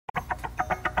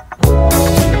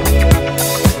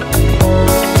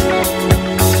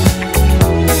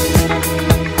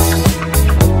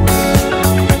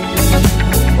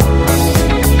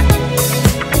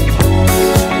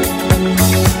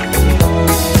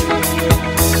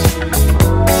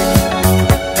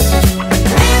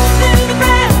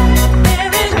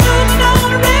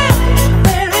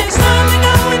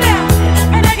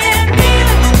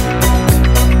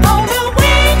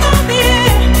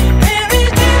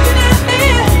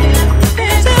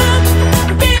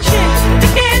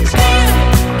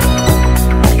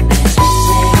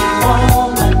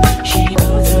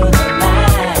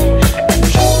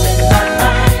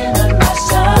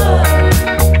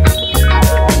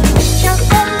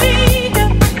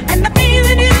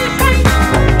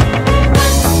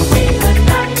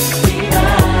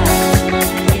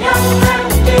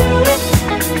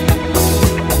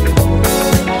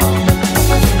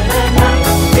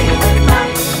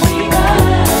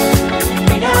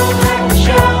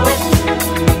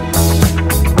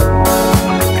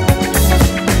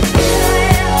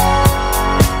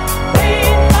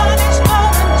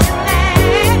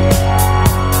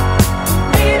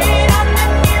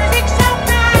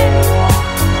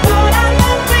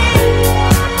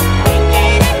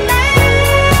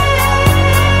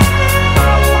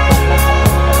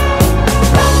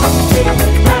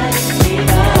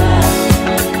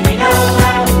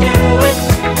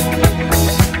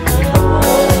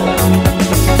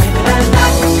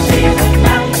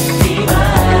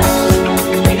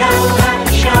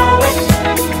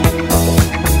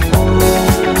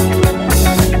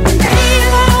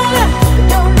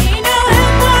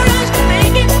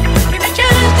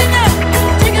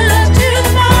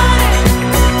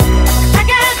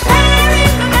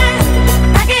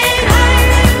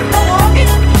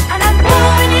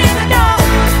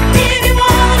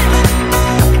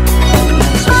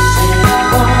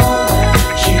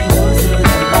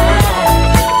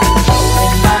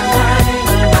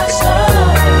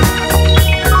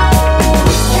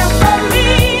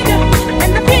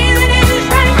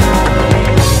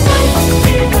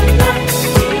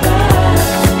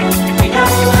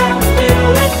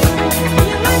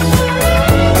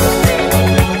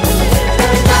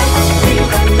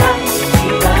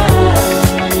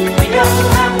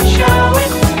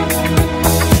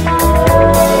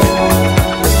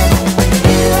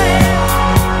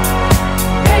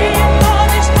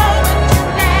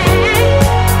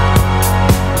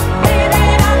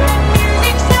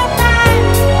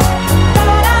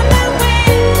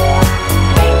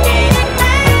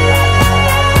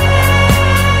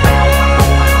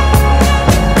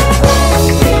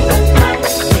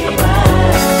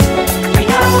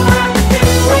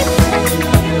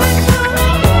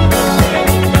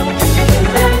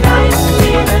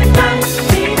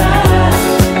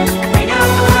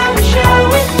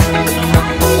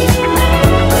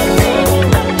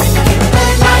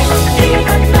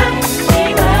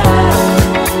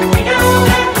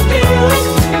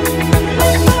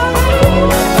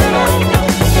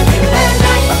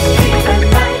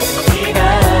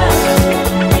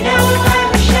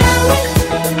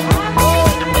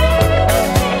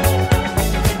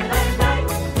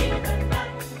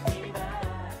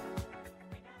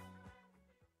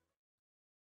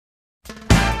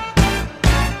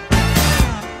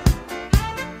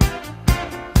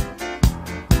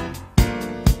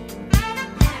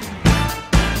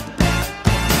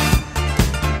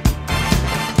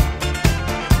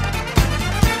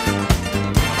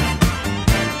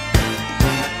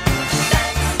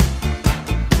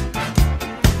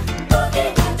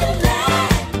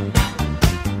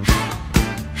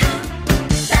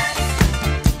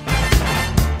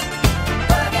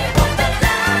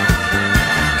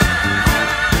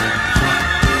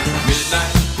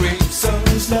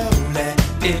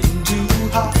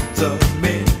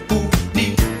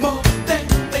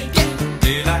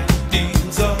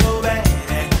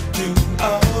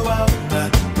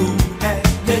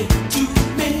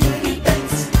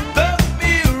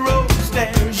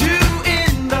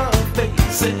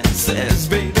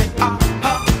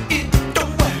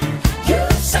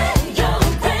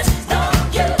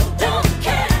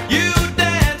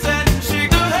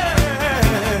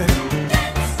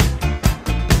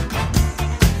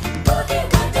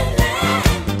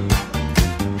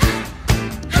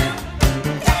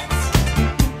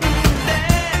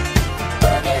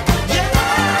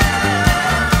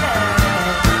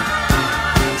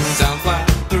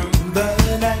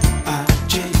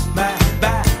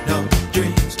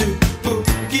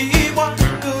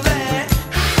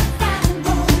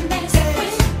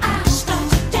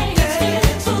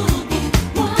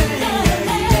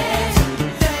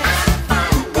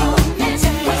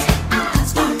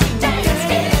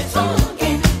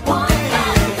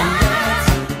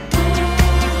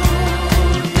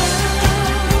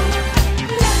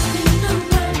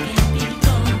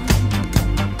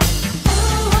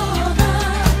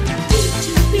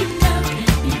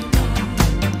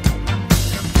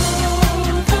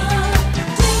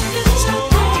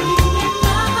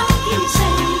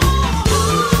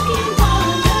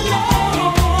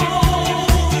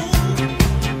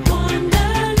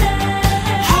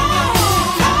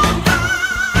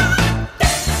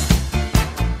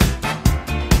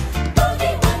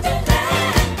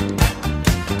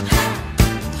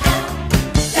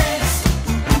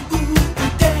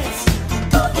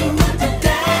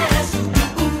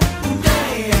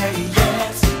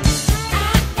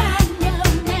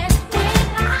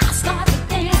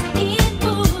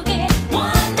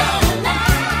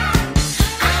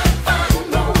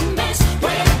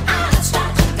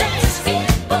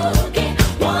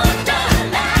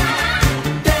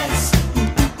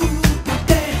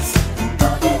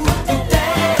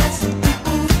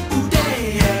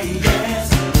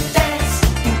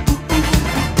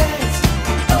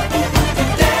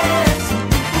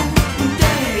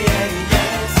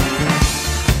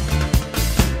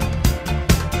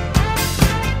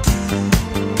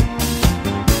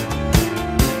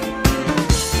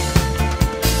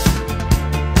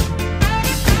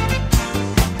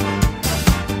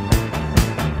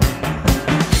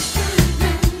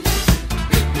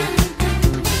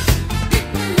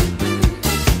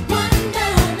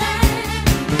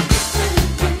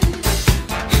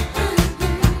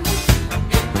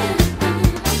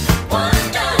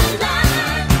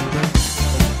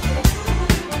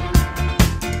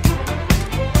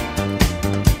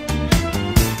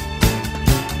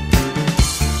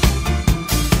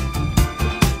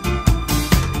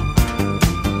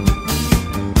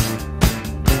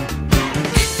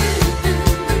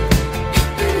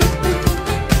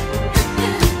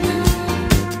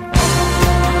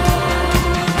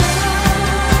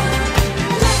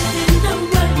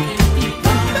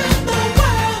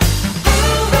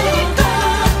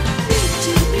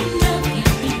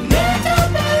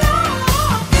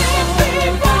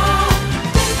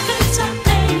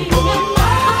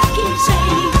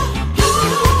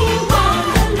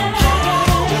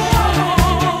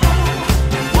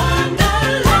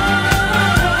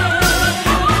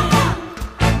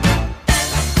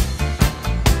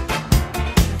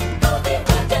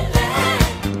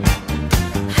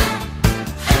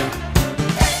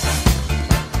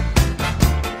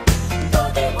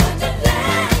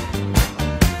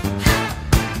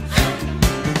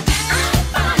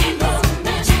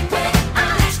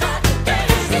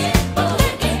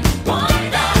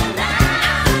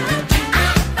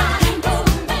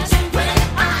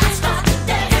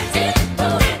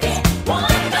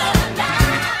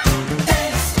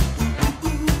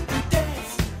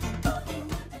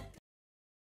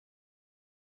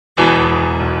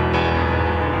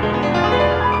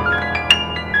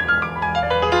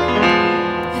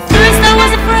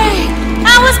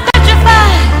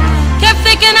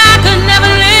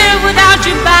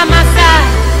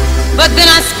But then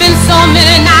I spent so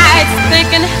many nights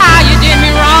thinking how you did me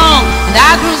wrong, and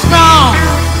I grew strong,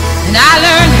 and I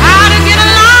learned how to get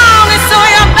along. And so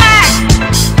you're back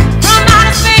from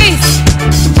outer space.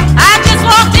 I just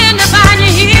walked in to find you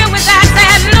here with that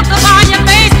sad look upon your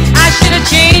face. I should have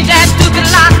changed that stupid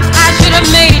lock. I should have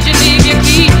made you leave your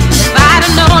key. If I'd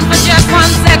have known for just 1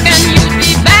 second you'd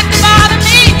be back to bother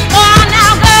me. Oh,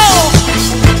 now go,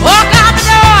 walk out the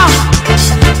door,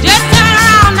 just turn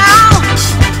around now,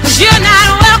 'cause you're not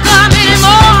welcome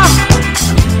anymore.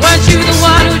 Weren't you the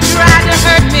one who tried to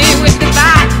hurt me with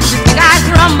goodbye? With the guys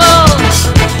rumble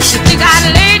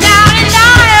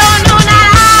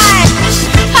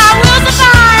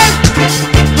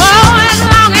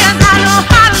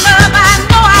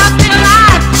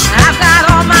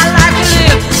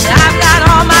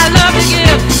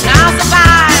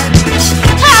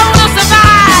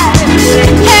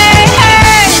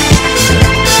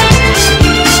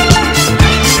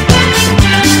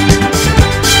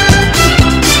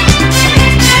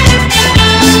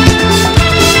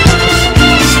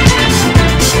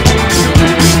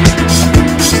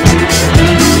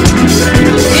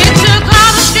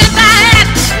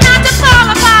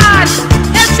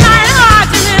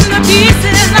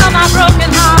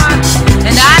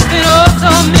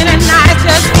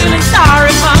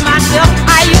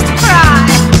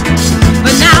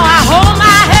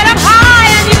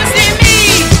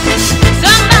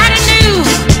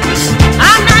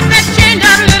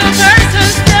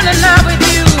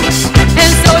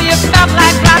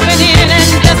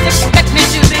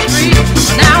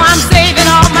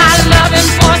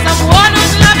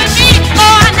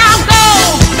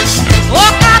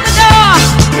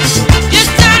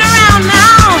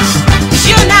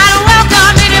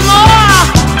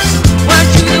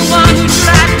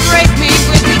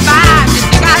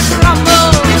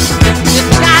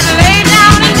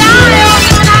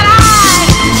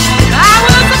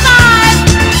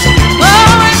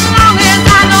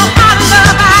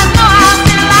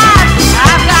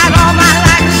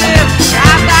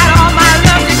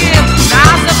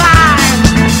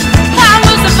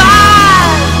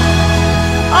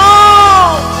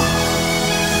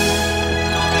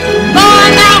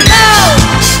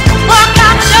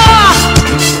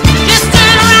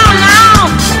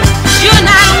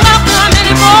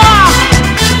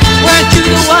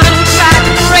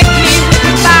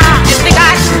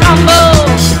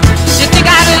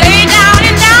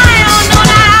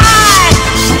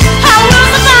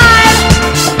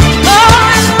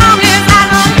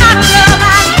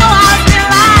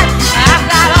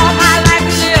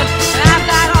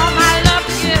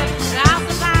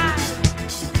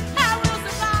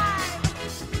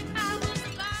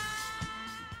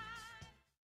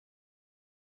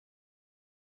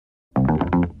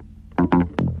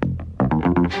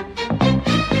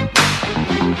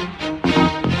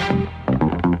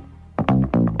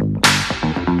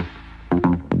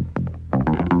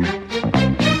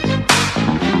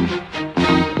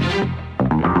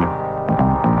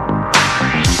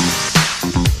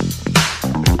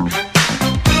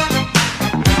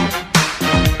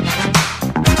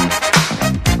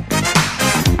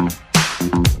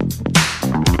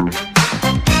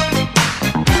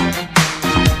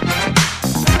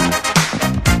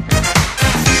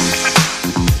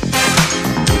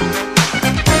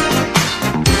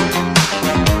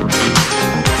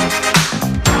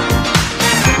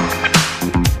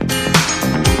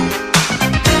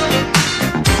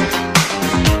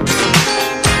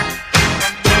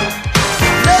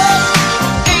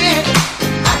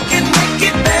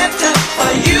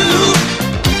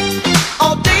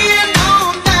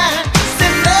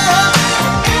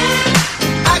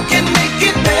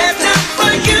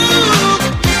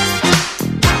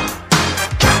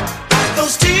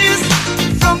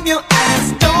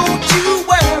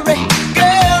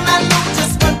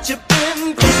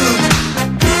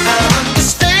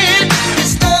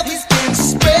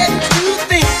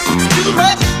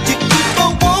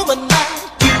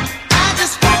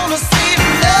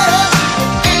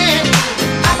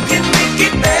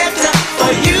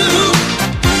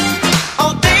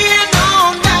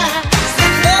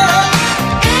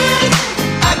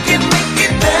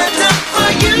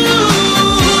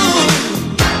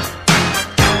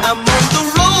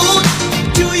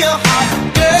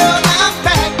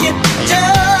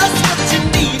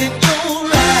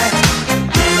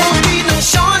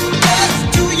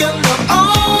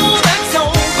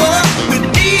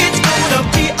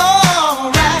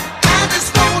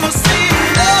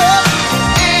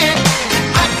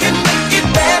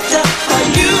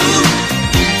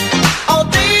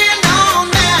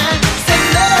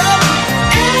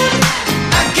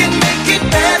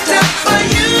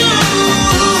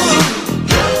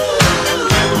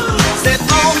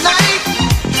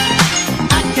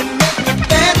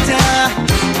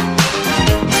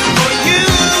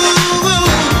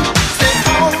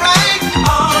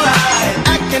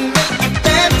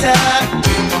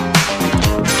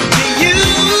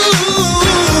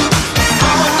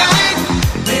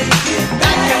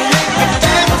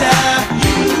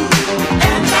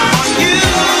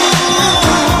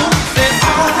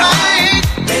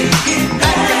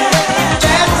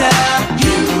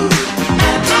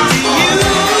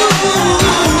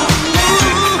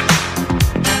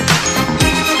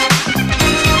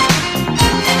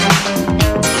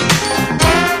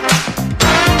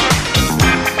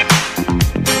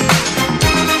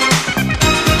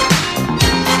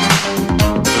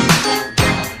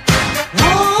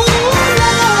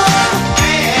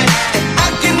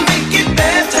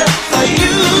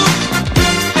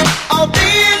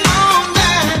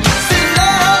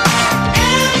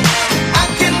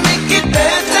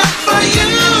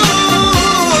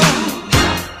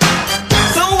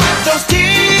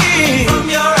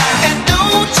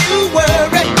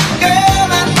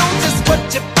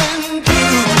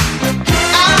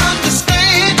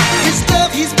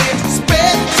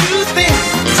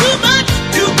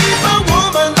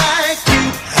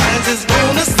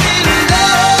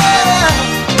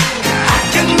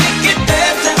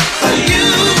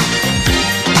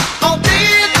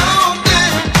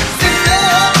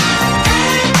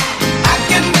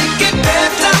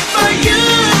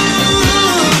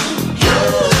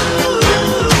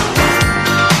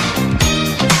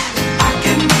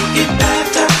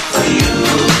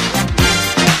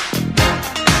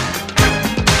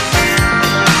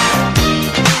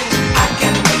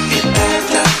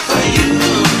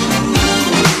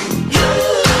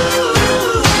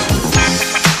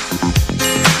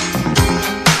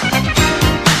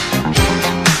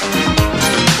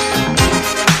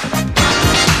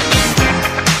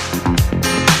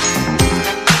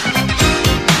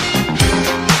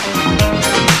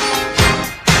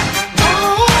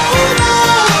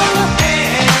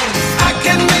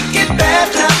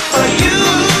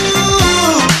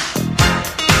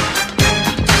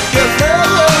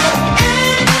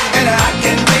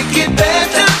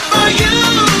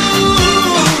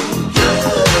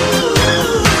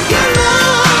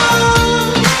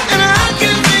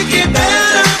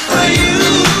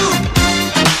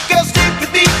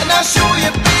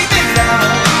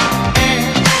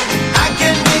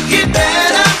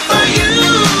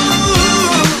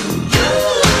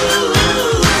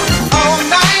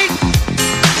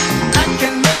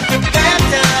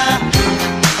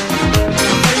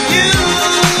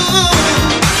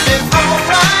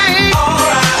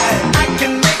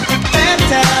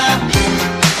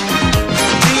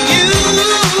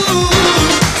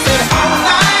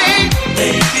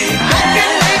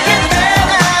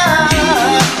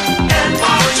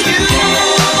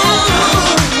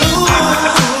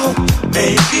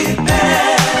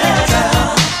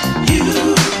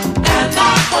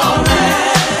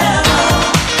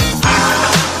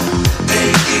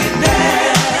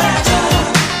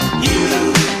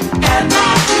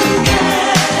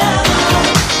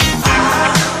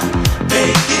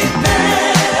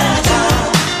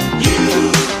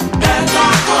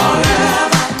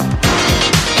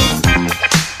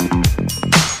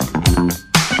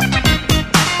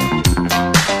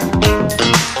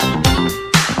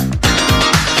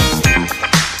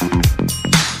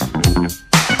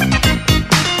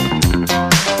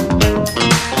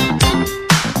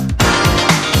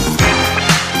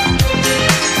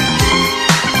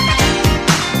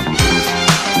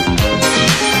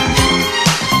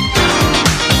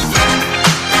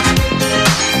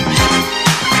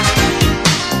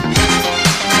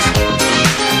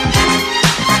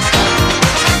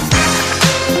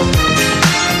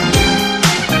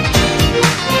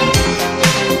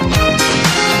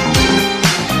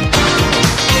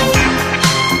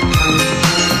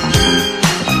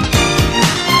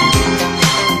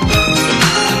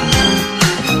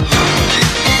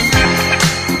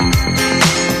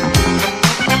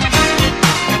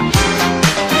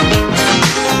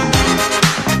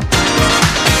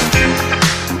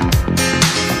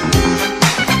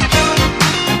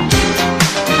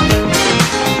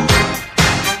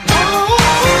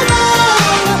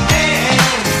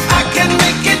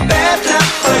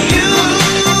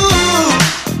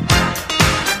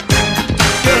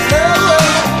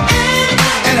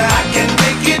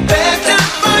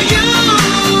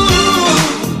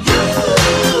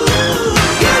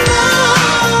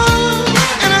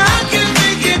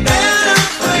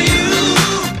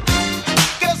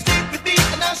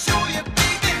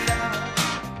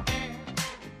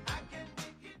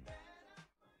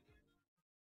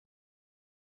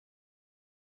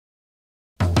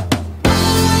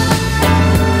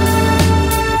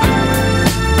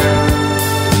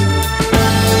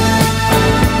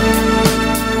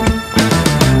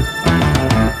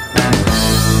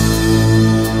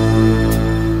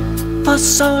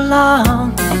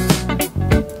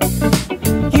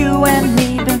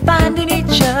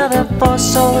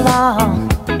long,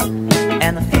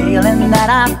 and the feeling that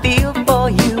I feel for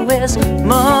you is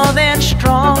more than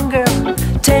stronger.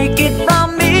 Take it from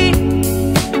me,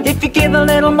 if you give a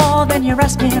little more than you're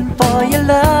asking for, your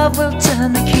love will turn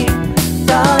the key.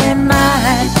 Darling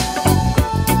mine,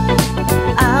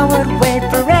 I would wait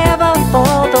forever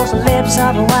for those lips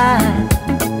of wine.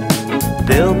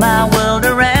 Build my world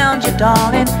around you,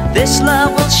 darling, this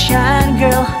love will shine,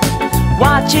 girl.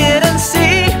 Watch it and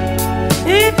see,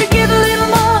 if you give a little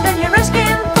more than you're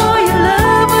asking for, your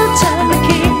love will turn the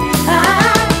key.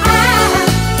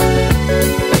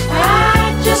 I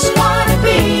just wanna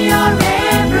be your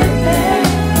everything.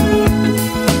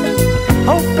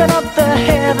 Open up the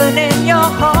heaven in your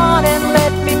heart and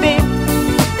let me be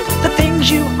the things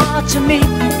you are to me,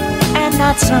 and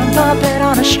not some puppet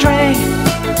on a string.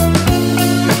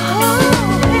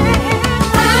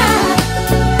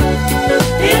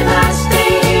 If I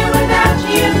stay here without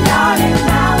you, darling,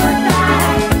 I would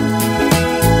die.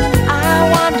 I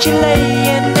want you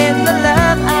laying in the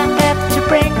love I have to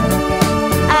bring.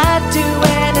 I'd do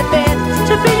anything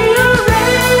to be your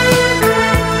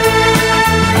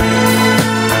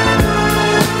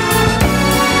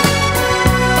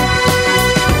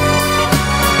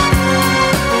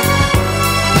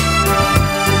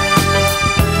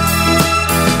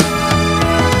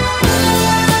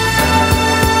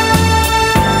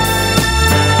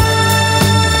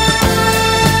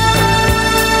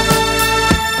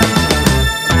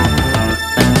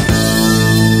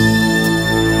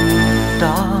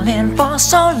for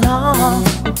so long.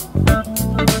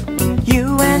 You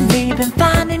and me been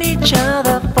finding each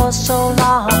other for so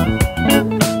long,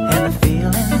 and the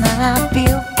feeling that I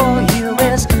feel for you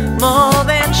is more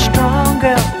than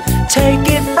stronger. Take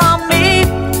it from me,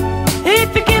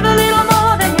 if you give a little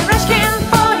more than you're asking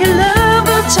for, your love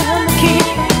will turn the key.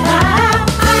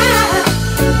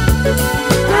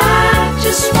 I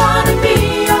just wanna be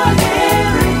your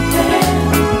everything.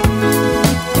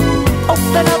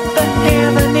 Open up the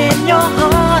heaven in your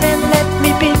heart and let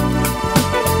me be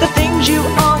the things you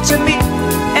are to me,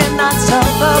 and not some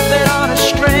puppet on a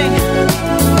string.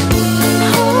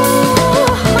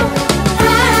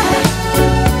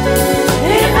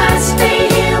 If I stay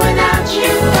here without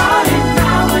you, darling,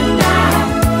 I would die.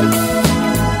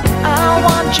 I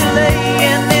want you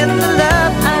laying in the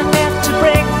love I have to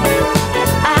bring.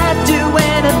 I'd do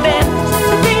anything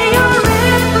to be your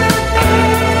everything.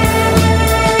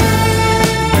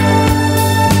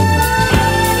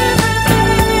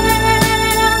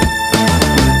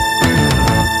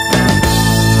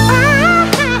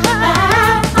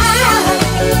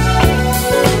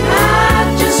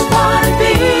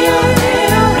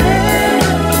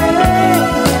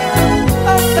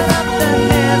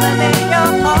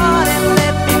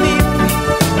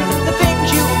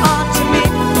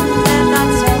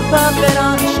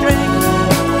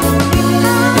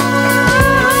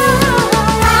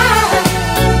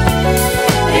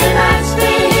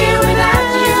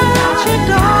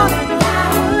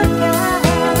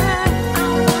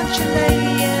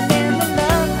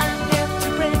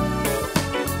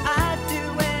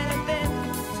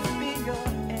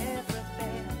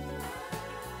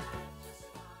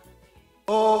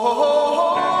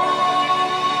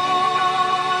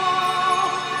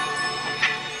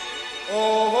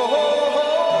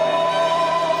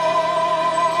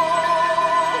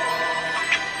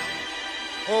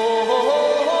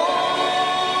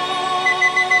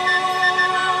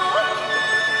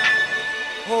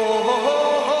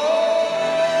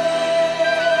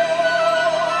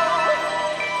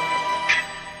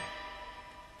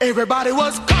 Everybody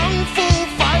was kung fu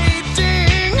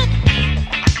fighting.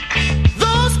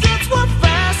 Those kids were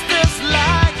fast as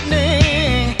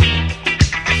lightning.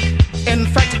 In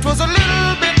fact, it was a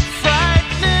little bit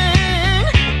frightening,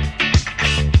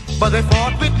 but they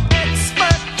fought with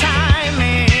expert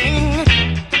timing.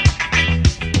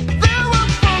 There were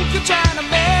funky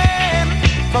Chinamen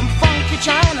from funky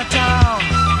Chinatown.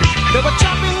 They were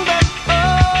chopping them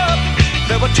up,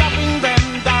 they were chopping them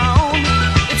down.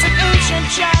 It's an ancient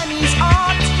Chinese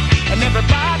art.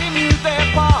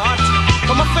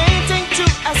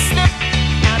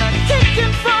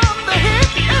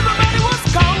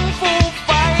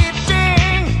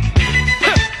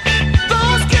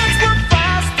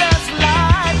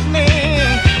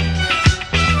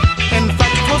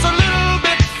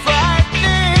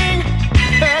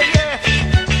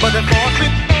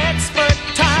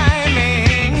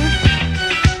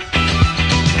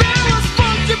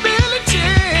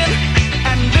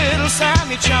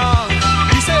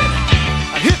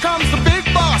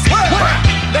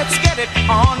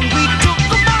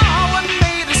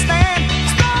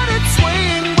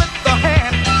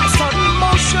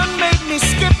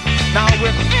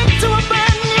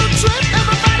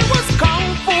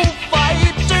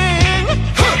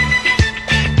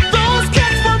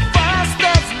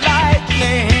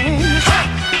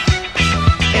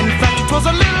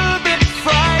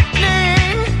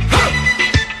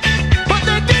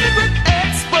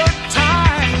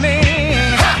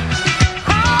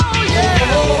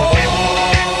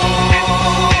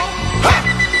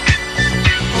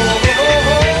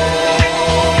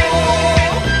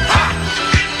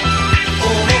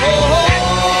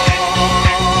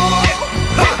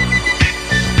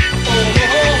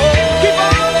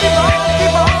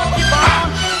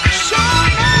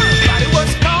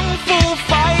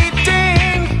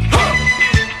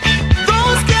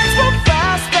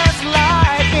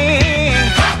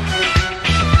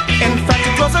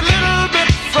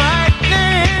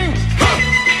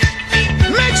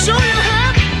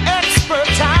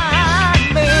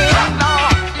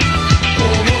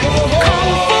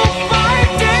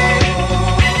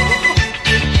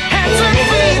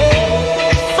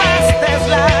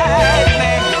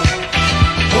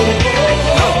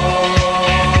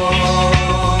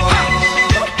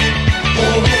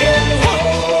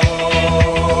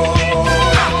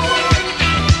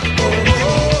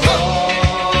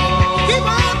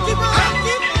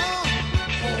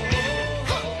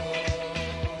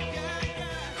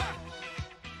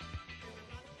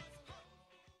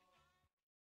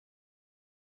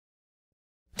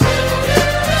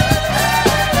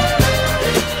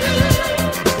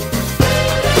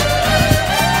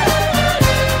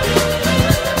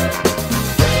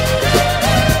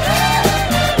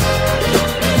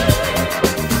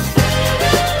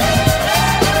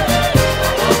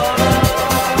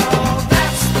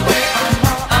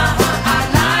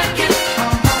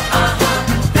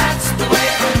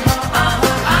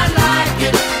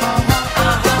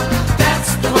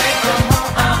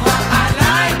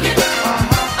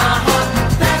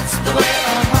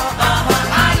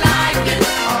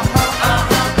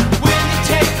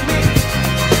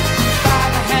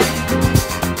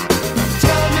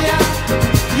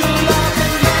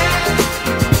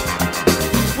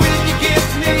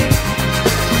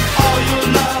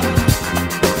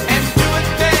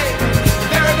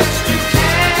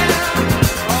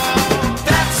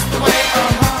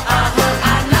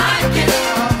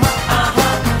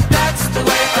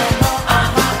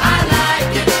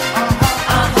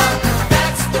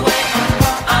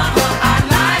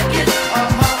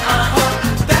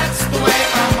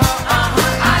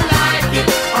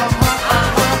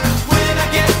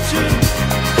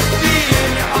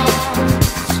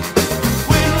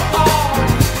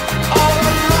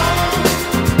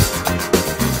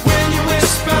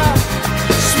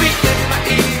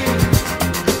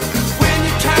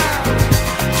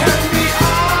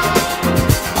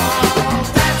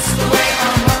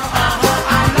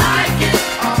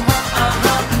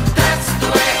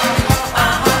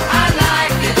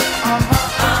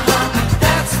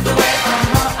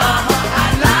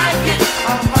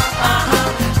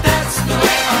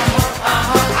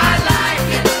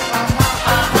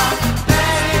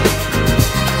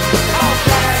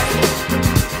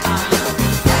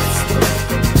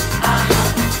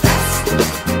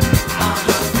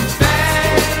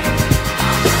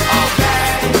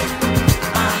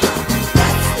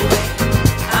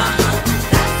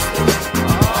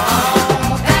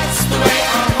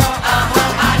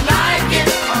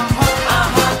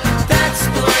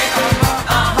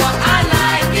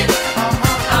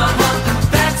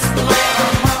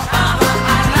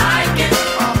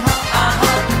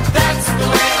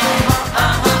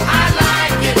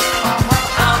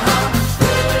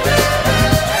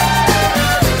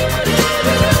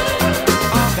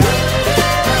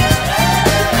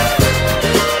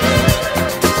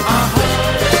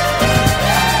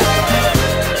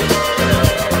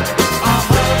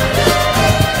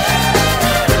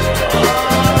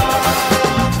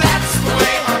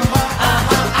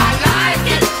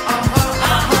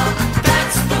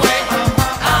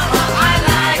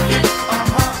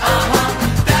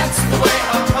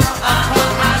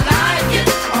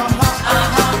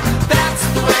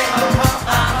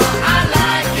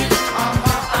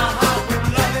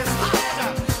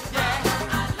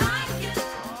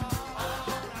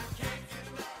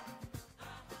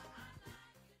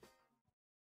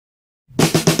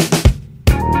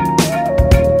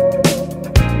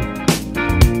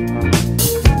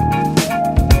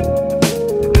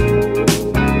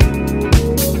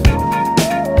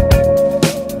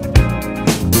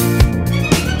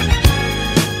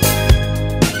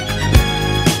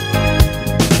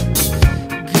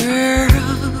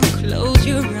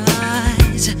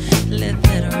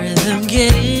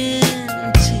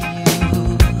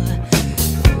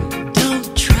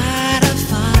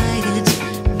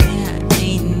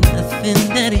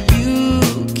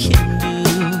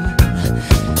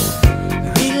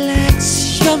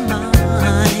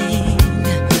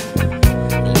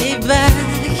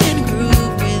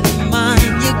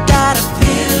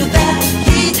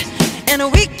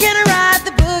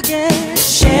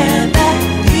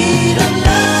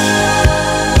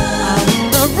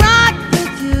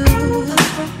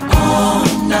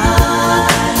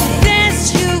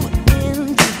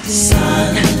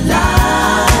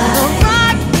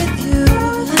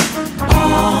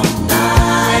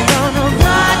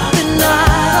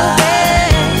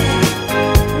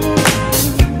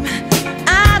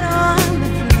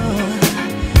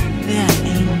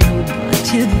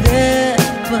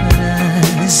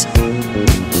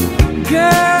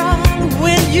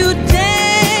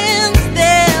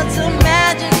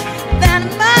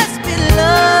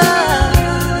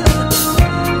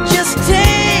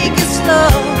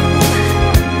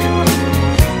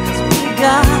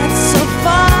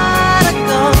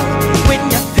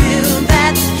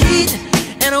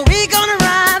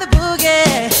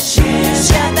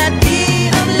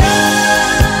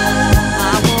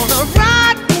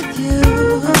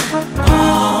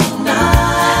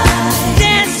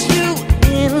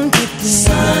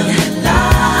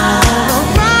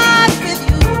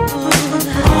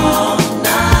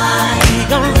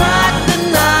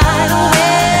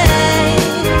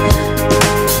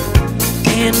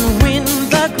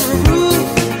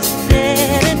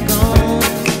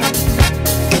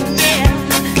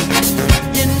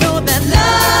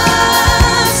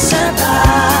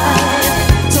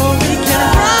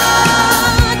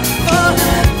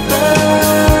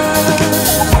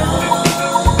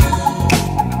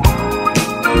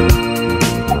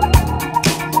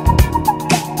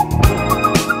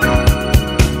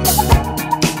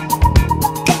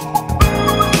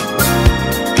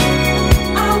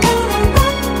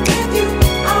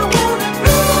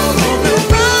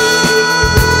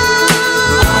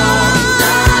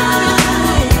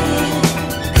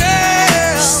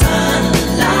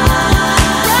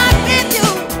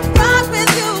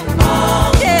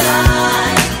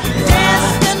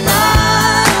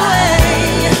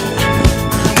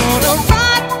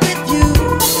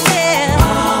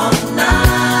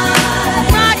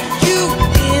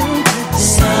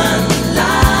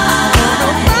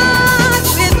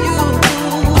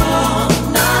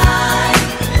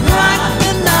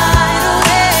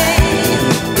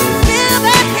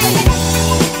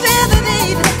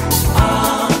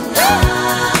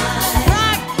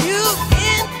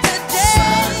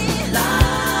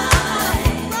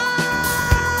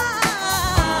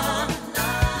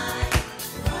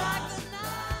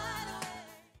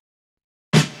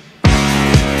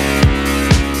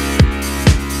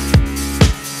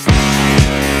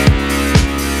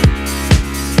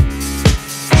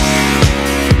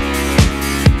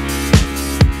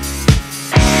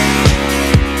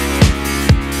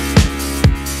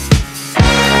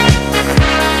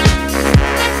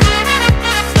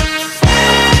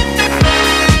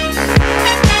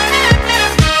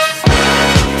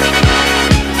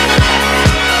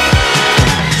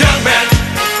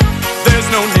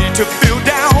 to feel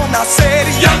down. I said,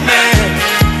 young man,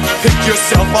 pick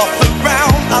yourself off the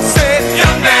ground. I said,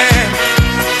 young man,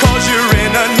 'cause you're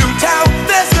in a new town.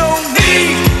 There's no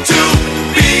need to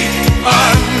be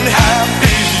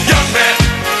unhappy, young man.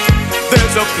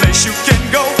 There's a place you can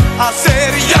go. I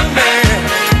said, young man,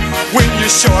 when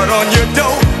you're short on your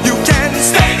dough, you can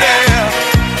stay there,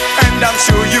 and I'm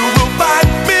sure you will find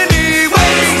many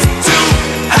ways to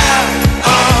have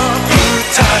a good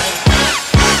time.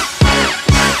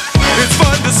 It's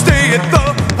fun to stay at the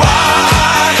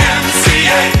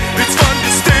YMCA. It's fun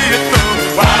to stay at the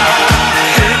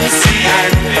YMCA.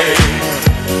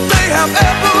 They have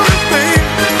everything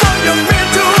for young men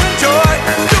to enjoy.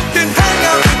 You can hang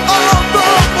out with all the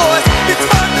boys. It's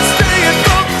fun to stay at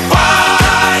the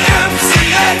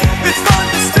YMCA. It's fun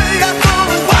to stay at the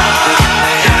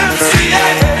YMCA.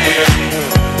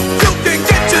 You can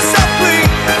get yourself clean.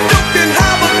 You can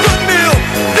have a good meal.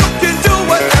 You can do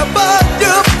whatever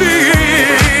you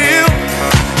feel.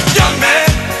 Young man,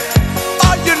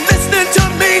 are you listening to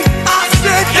me? I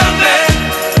said, young man,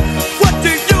 what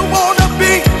do you wanna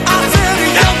be? I said,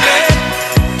 young man,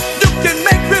 you can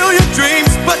make real your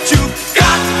dreams, but you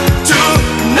got to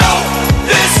know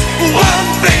this one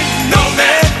thing. No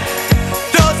man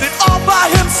does it all by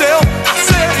himself. I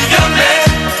said, young man,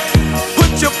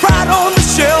 put your pride on the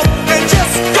shelf and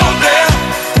just go there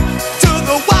to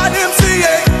the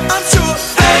YMCA. I'm sure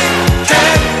they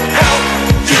can help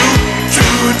you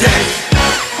today.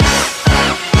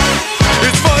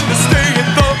 It's fun to stay at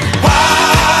the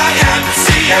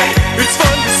YMCA. It's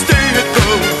fun to stay at the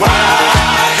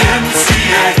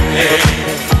YMCA.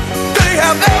 They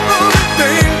have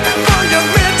everything for young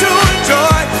men to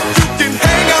enjoy. You can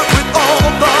hang out with all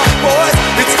the boys.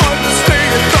 It's fun to stay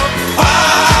at the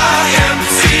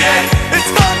YMCA. It's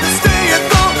fun to stay at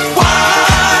the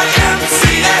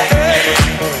YMCA.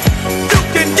 You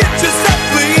can get yourself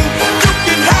clean. You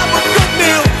can have a good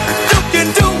meal. You can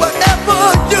do whatever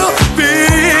you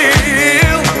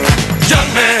feel. Young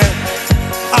man,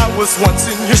 I was once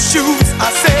in your shoes. I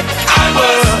said I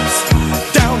was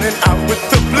down and out with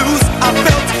the blues. I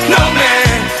felt no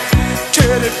man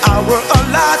cared if I were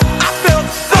alive. I felt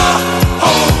the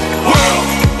whole world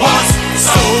was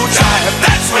so tired.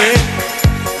 That's when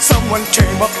someone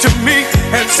came up to me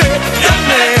and said, young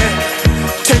man,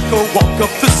 take a walk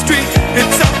up the street.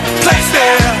 It's a place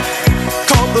there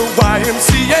called the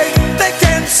YMCA. They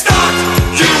can start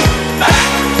you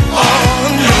back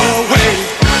on your way.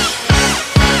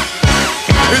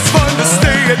 It's fun to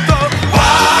stay at the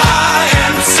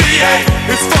YMCA.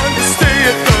 It's fun to stay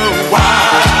at the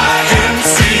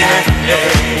YMCA.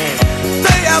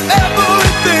 They have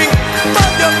everything for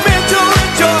young men to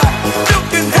enjoy. You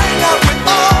can hang out with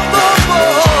all the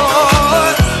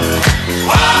boys.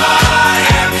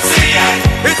 YMCA.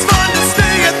 It's fun to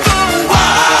stay at the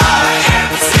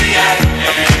YMCA.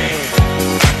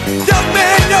 Young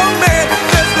man,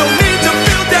 there's no need to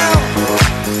feel down.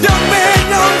 Young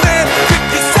man, pick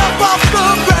yourself off the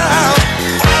ground.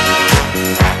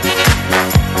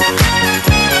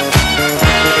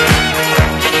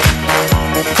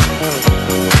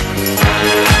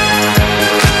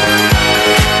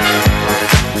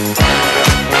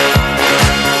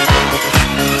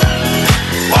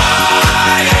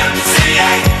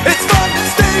 YMCA. It's fun to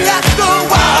stay at the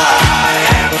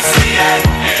YMCA.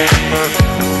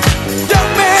 Young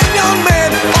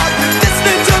man, are you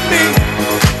listening to me?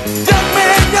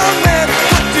 Young man,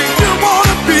 what do you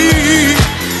wanna be?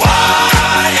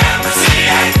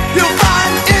 YMCA. You'll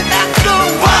find it at the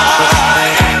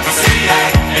YMCA.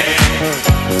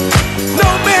 No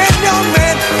man, young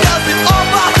man, does it all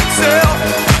by himself.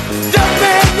 Young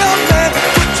man,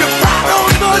 put your pride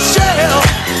on the shelf.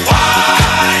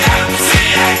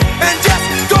 YMCA. And just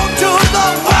go to the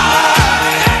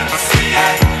YMCA.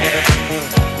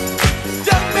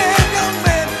 Young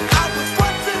man, I was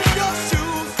once in your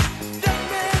shoes. Young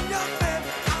man,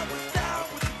 I was down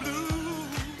with the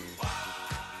blues.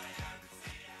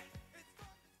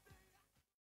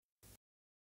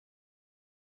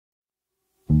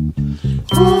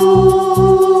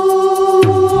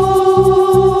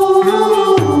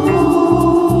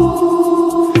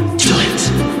 Do it. Do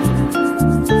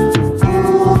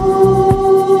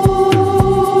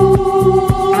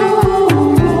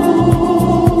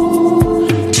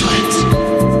it.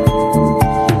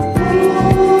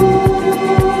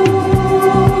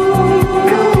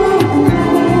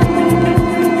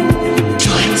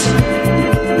 Do it.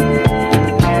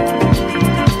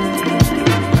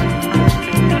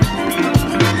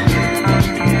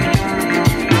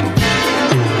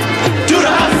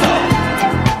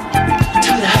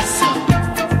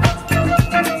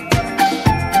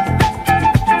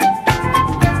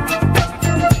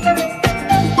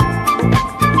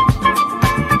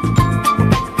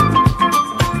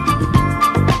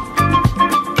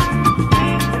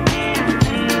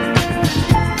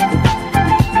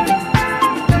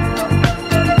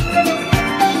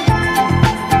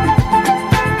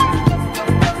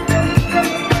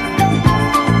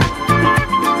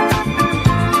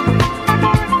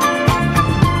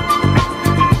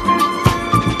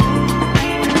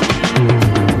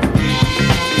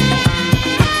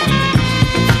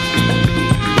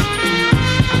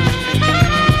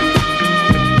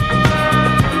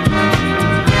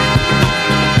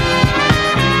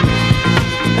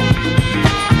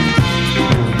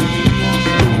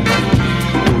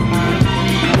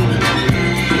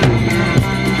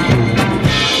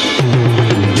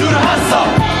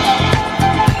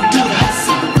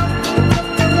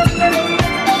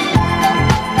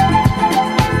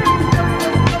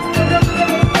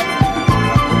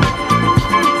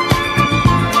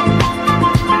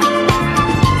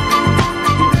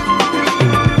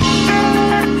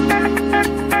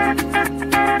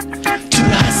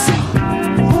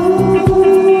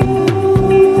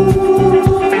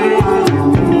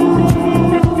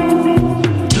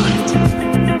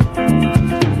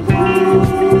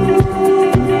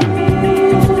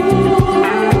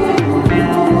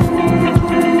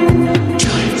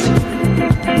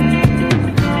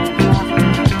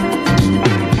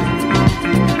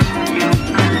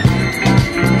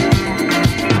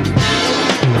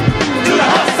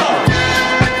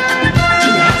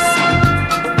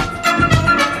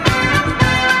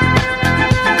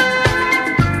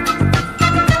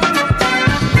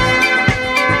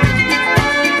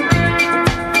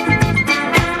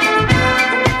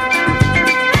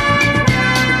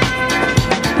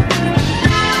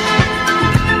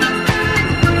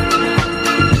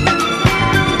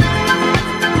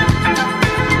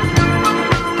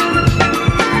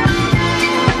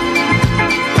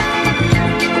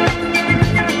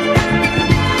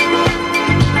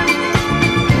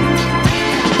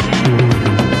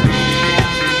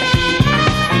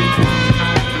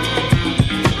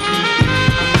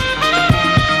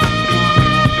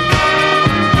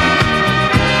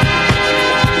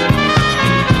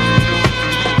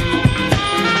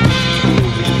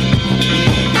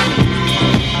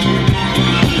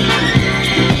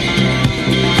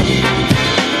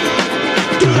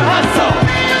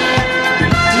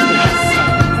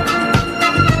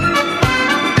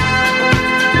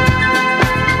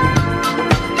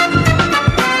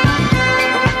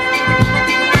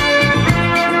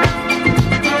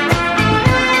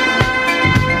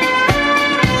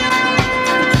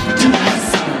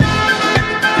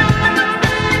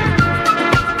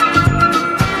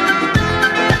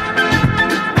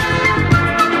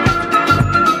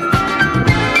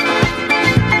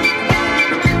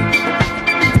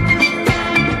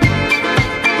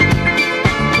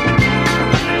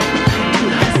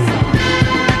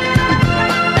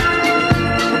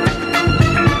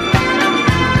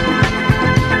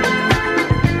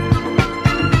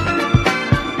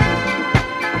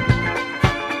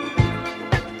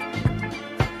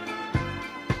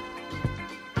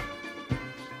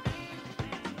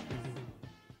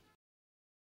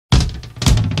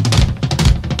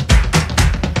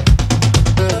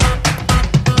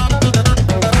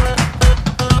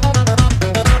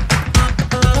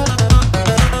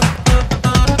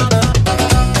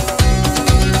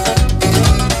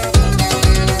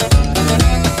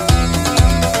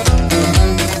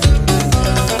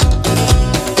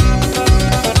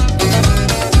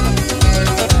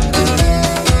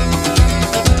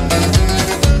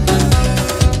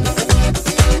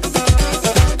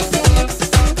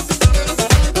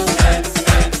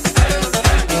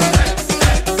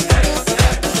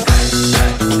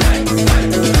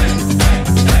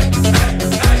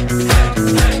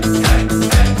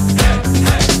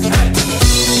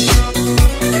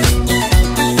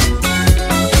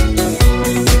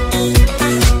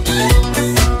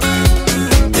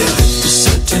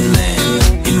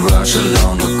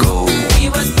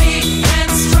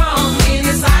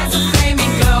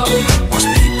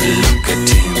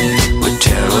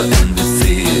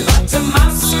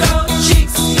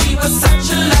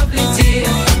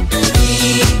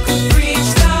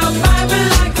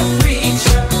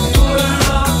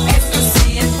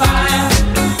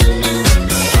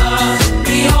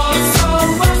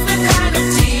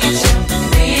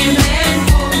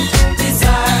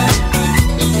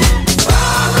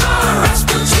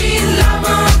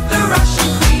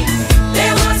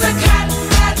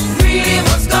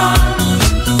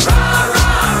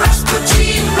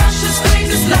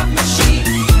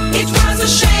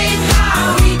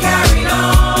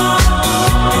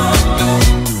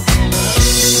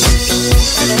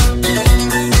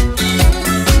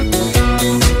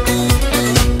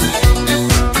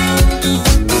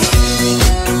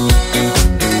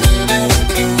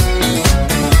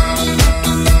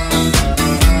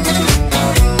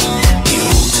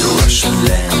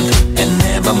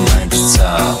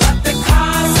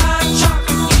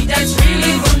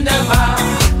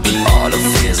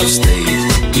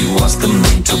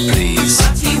 to please.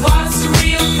 But he was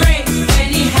real great when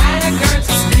he had a girl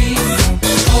to squeeze.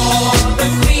 For the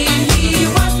queen, he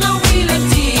was no wheeler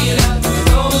dealer.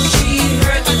 Though she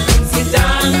heard the things he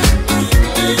done,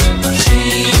 she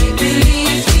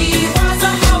believed he was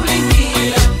a holy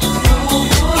healer who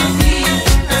would heal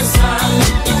her son.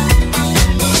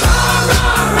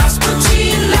 Rah,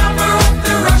 Rasputin, lover of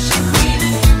the Russian queen.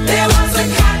 There was a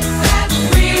cat that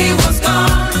really was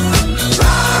gone.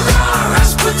 Rah,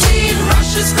 Rasputin,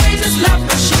 Russia's greatest love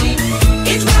machine.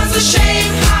 It was a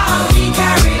shame how he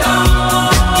carried on.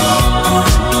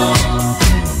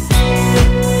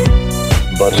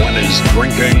 But when his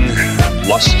drinking,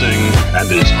 lusting, and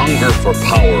his hunger for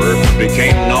power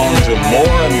became known to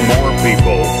more and more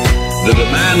people, the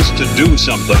demands to do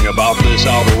something about this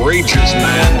outrageous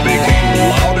man became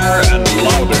louder and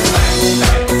louder.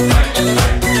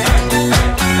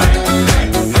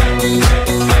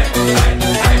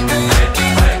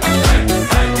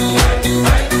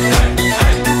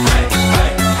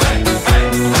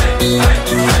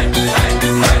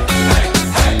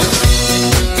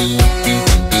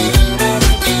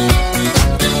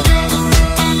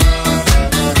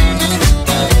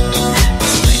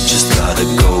 Just gotta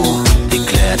go,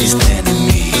 declared his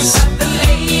enemies. But the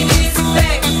ladies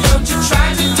beg, don't you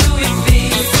try to do it,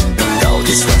 please. Now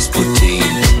this Rasputin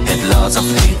had lots of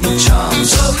hidden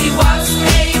charms. So he was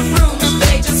paying rooms,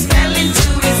 they just fell into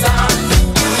his arms.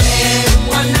 Then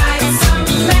one night, some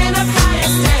man of high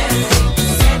standing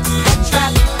set a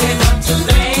trap in unto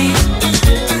rain.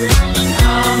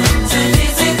 Come to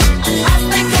visit as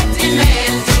they kept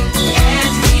demanding,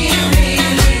 and he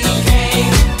really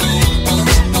came.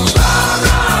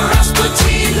 Rah,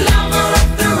 Rasputin, lover of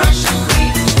the Russian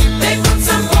queen. They put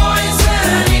some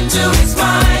poison into his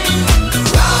wine.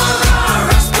 Rah,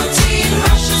 Rasputin,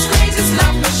 Russia's greatest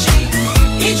love machine.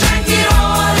 He drank it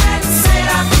all and said,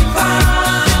 I'll be fine.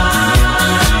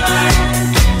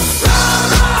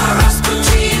 Rah,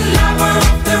 Rasputin, lover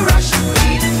of the Russian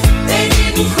queen. They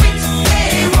didn't quit,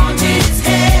 they wanted his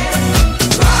head.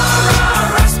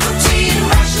 Rah, Rasputin,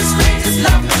 Russia's greatest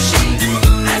love machine.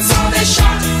 And so they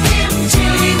shot him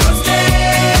till he was dead.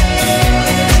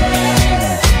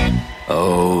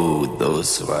 Oh,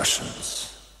 those Russians.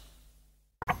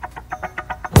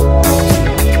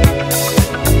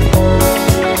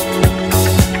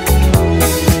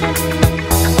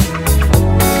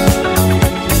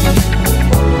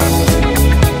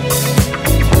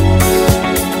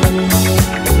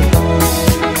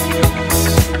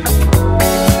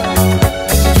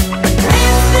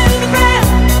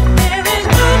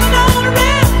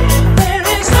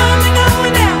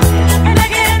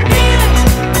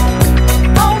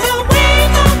 On the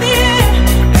wings of the air,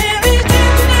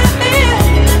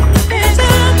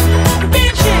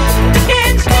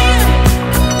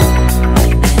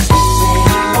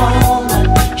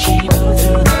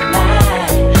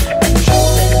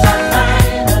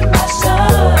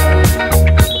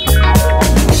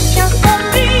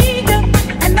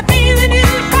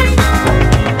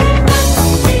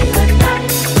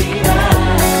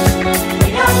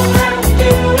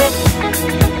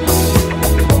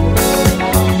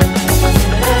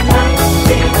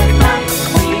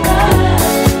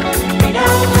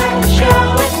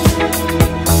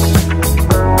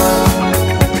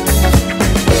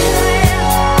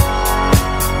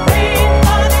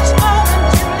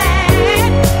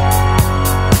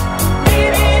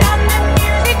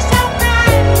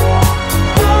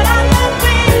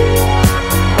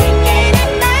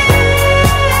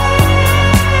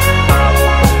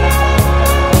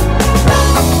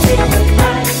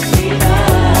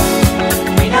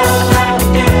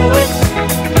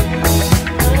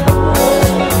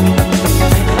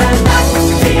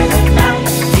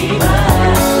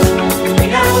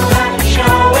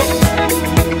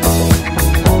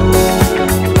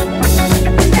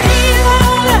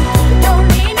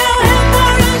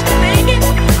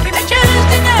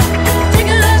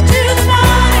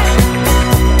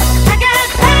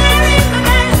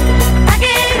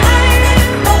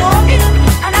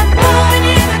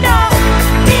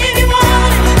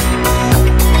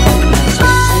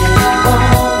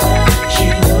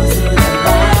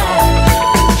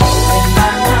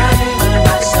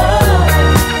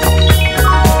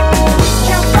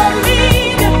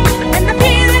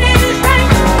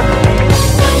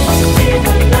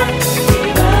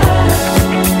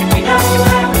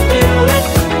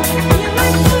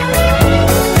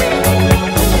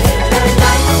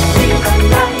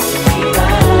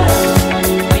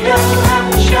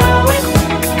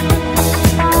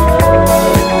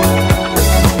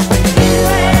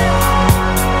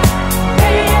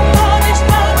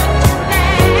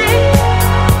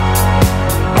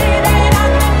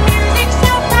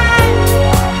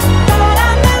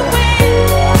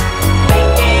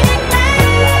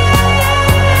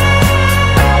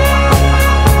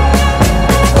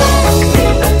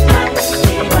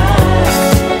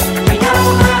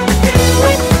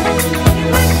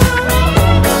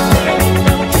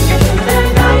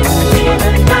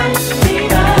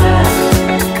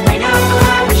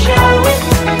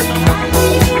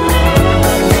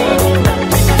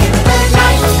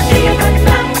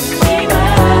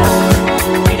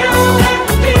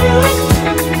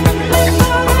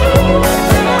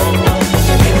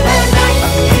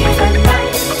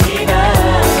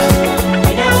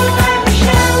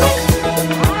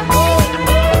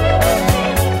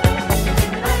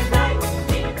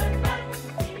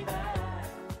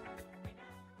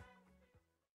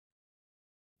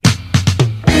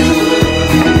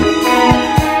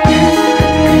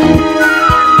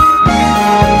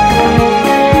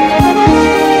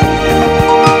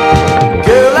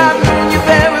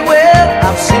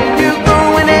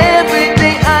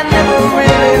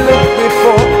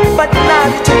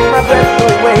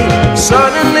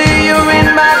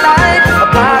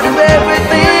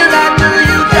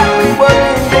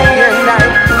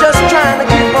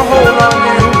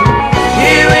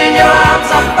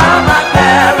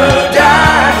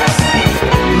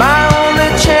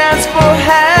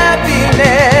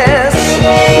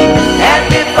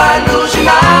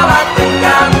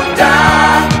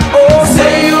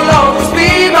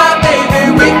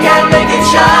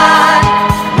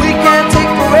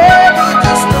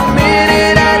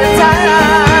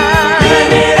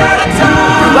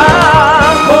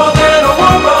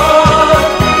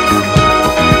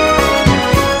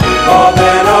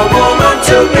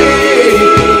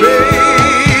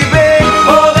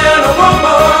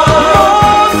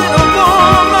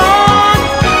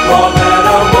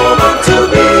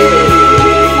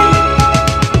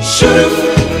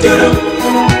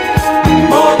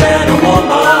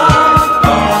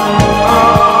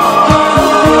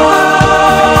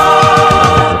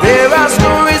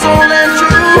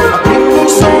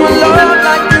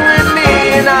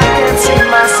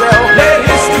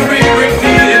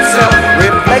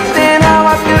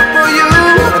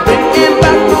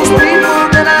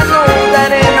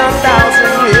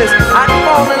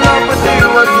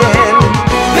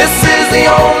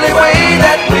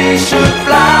 we should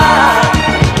fly.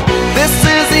 This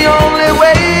is the only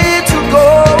way to go.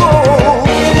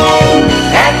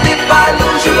 And if I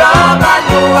lose your love, I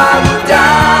know I would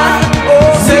die.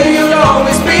 Oh, say you'll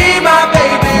always be my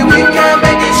baby. We can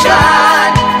make it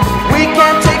shine. We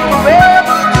can take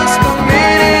forever, just a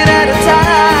minute at a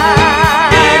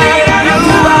time.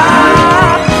 You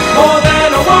are more than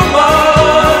a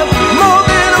woman, more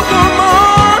than a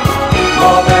woman,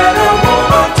 more than a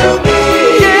woman to me.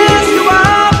 Yes, you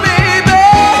are, baby.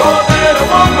 More than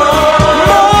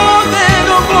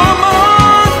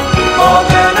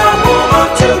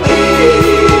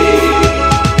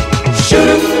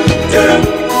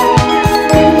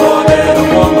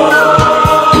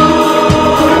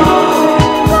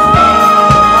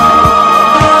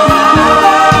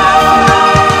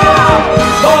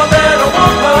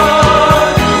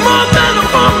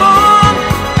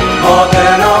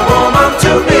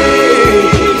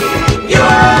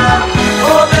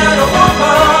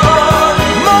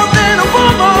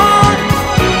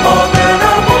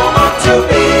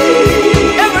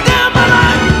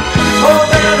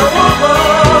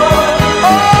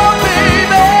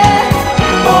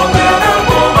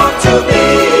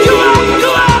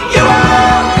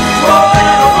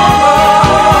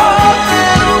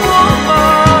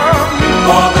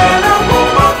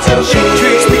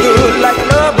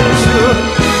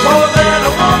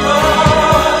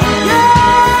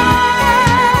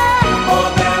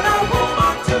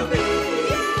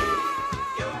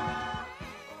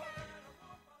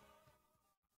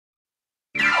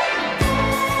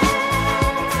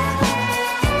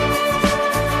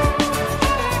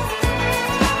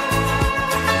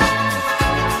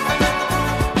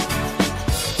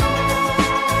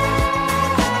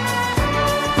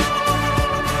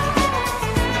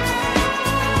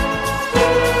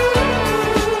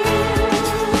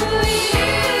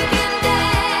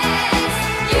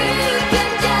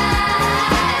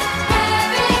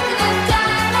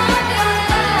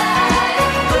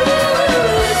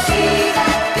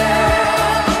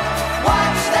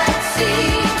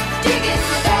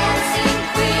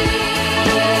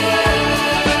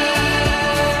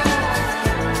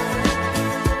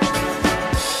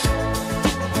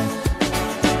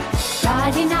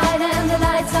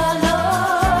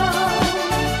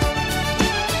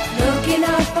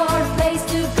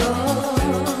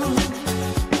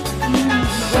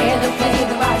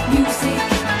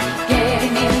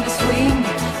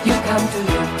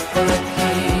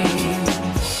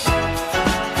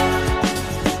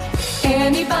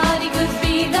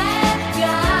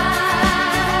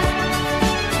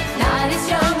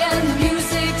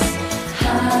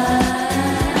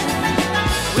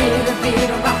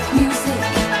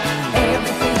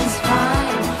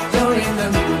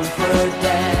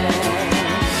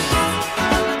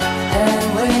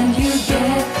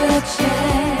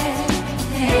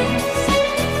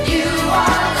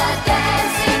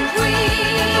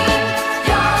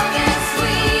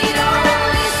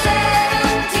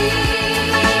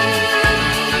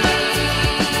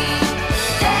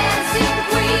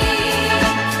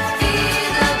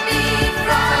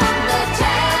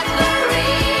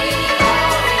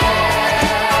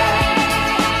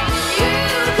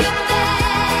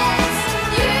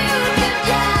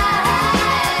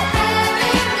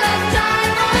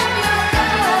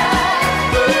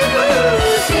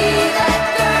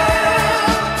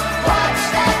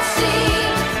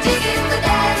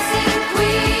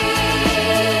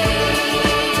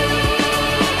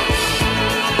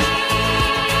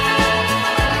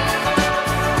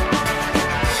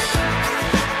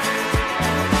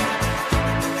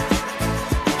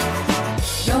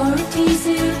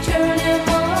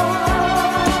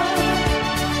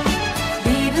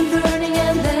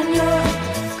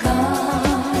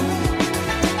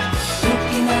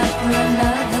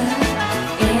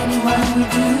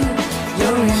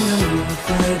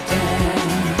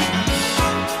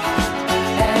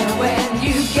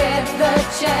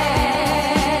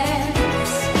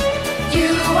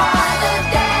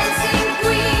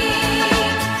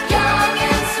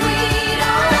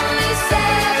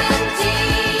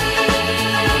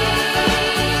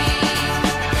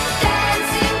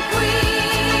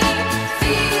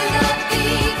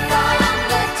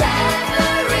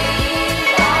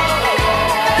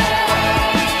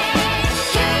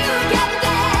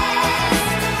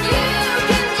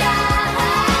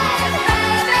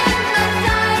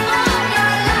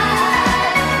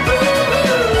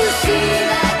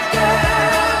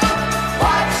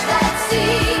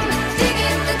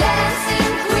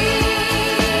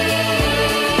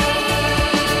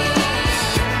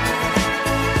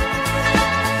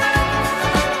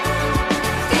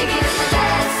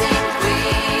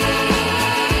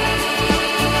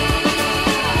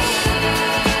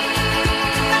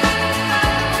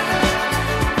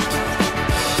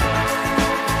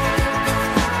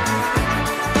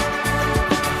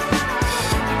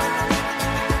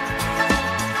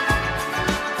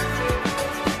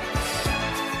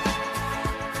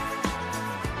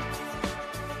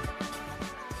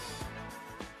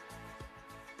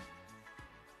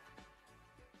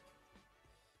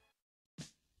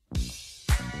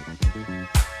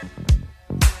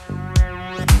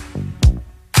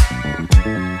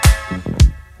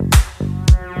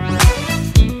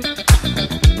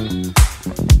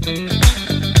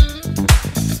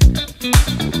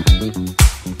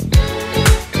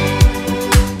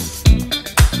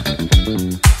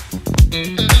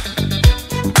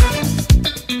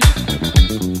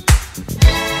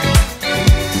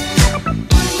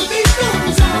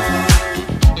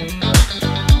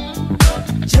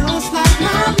Just like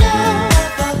my love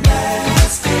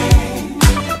everlasting.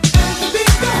 The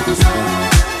beat goes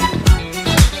on.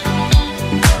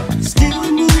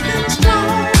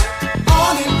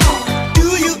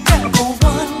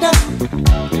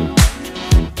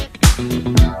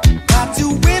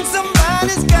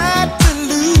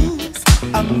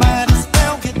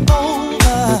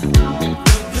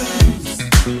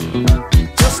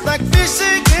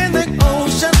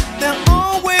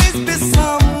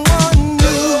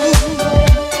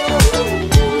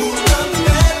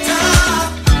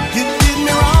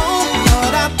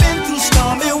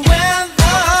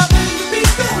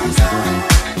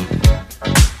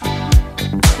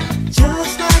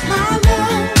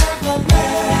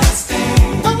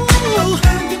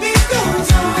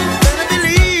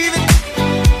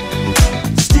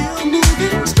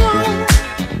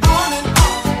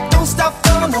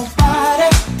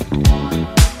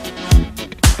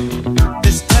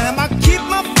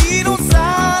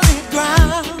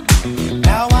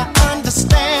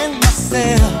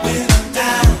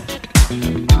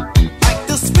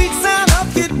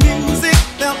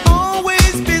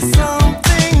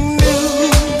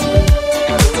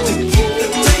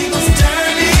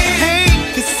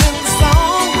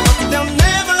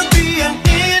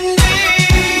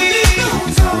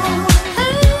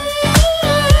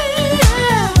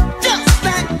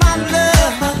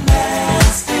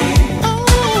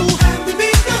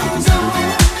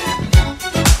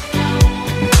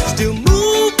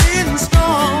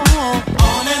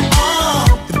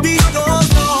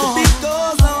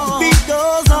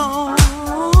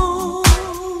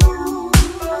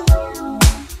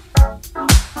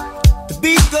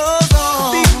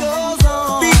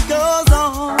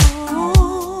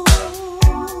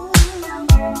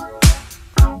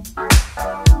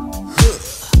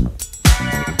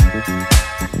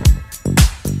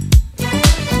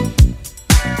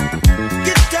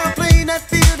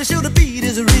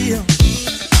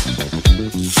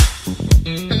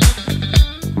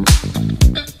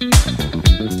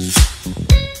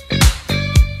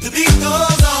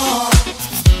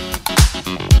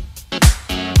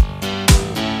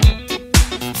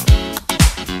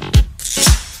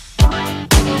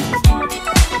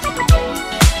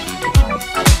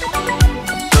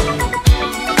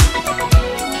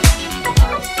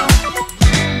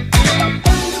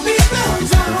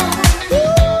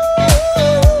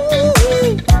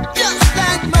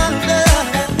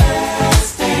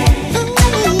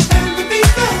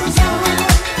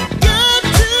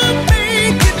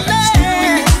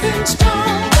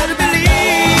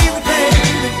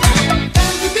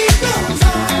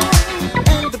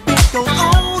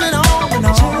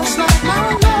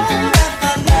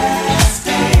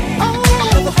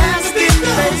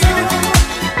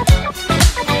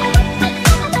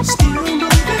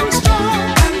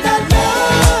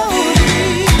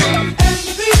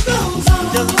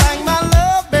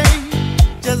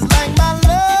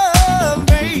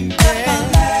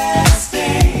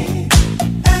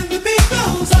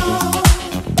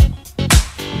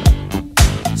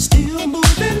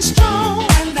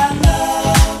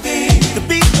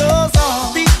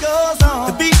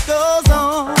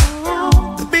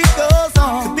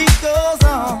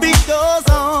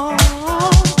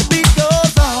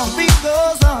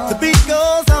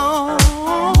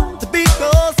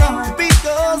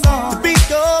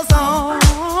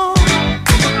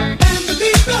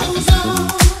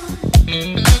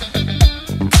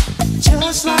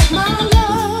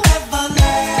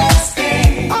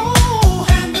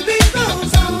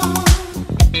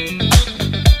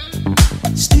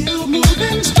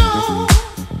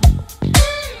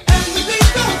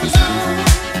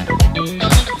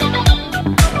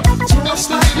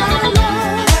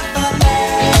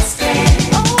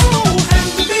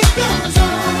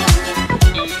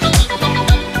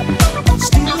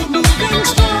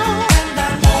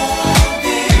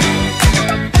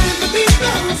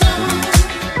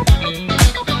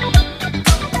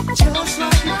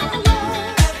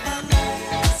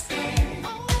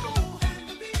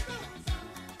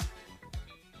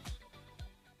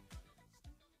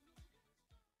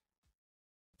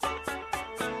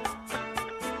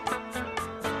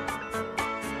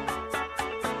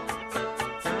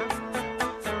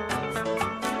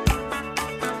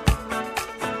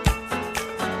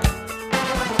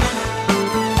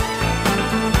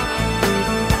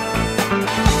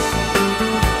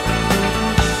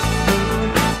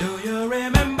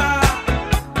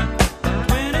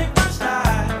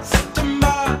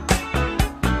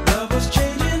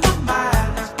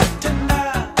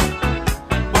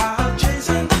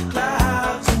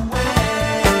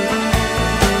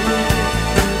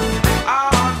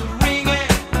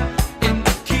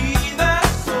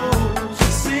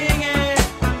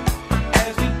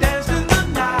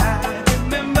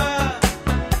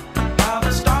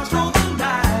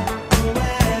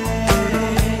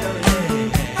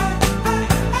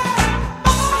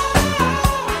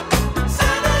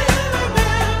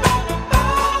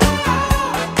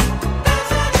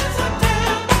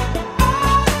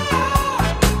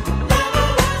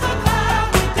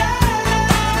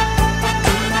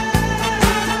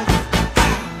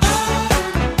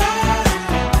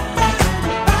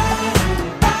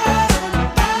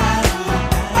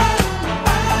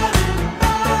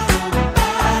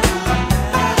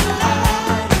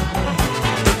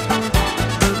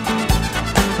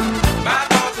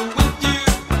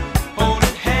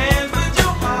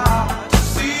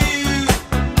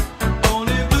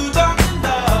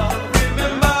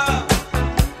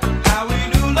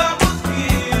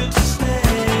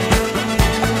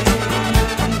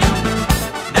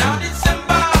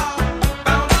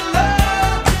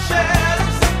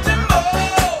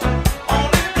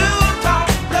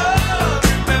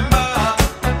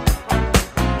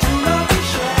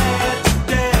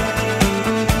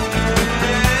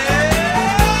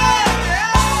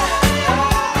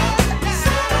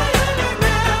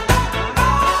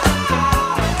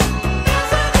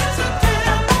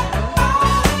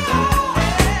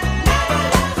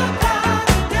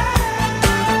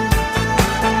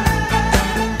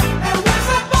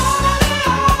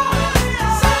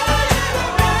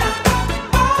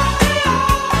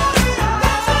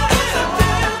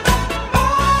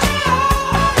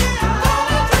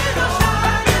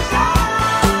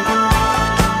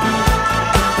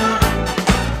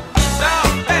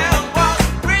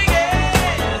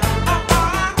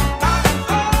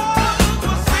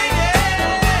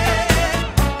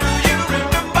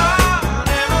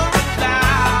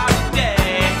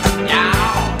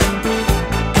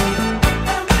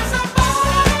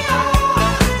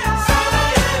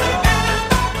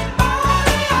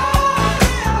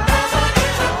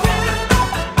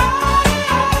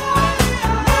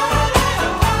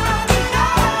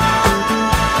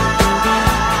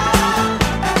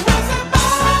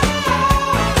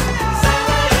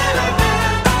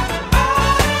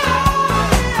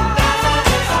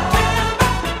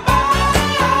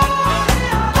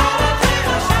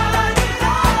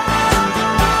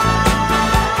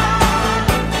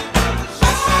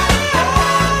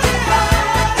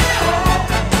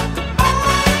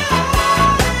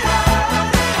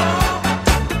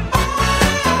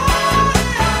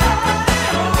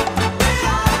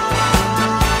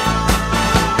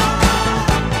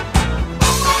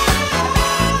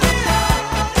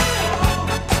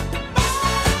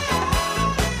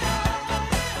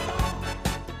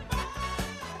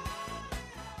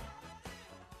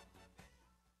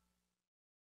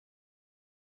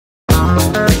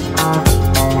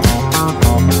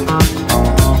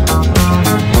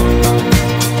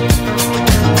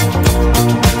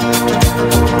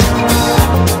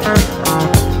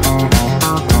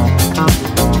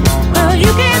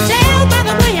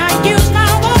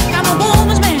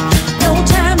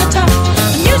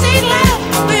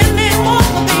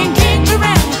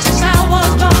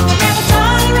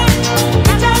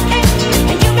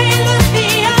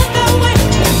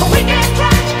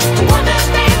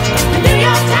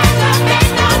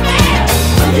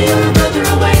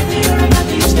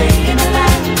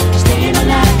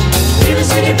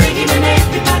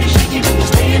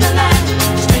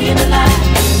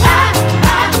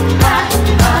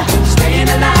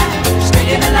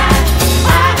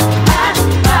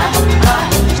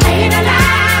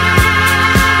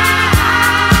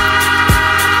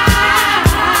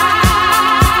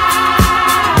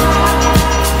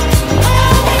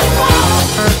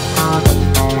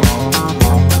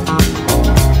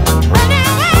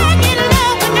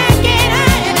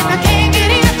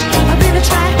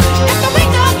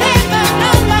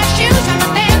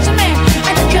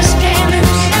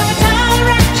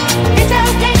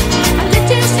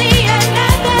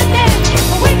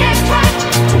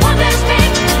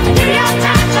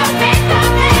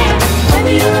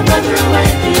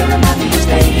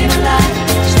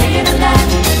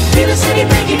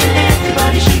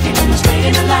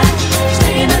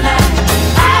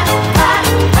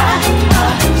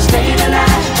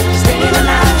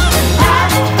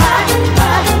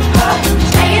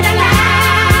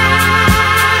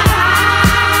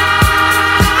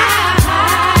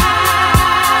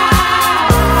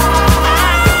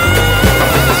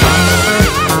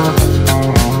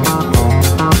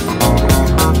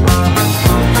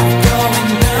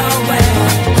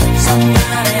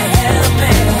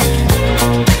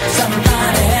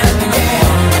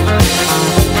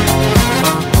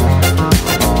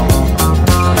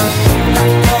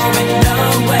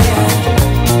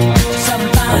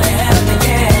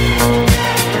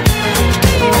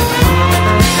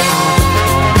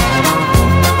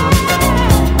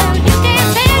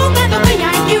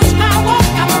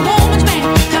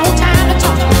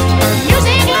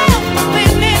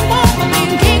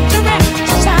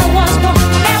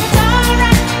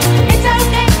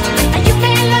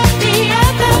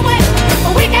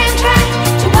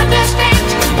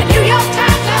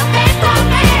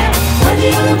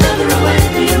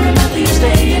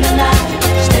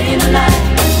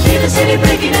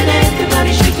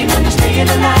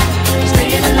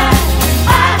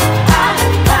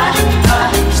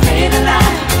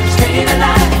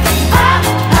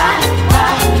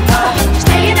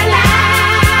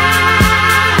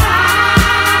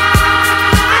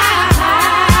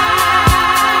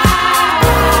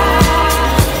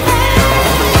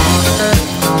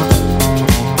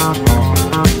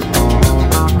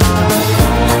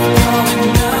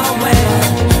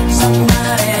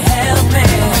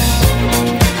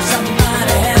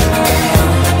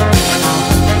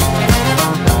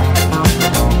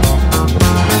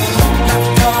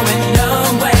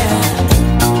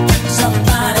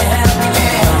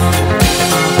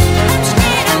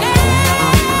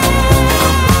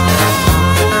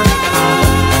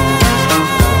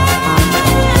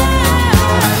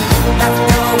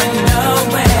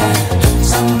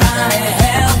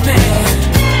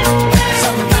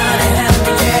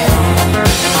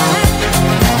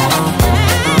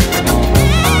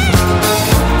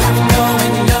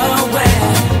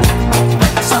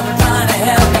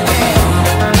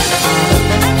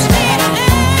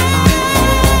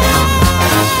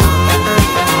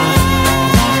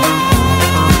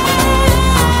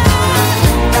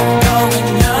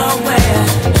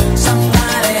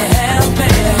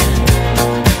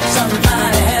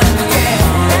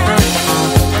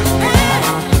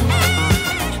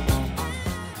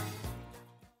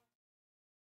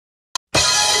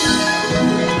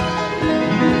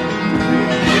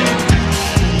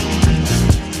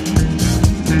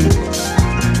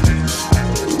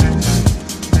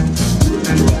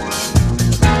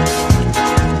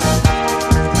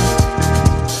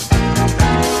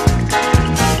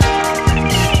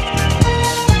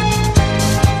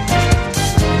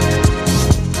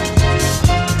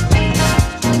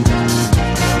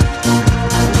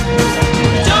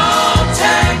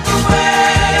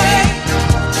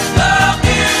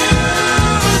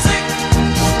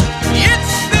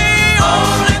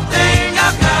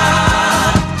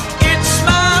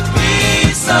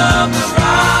 love was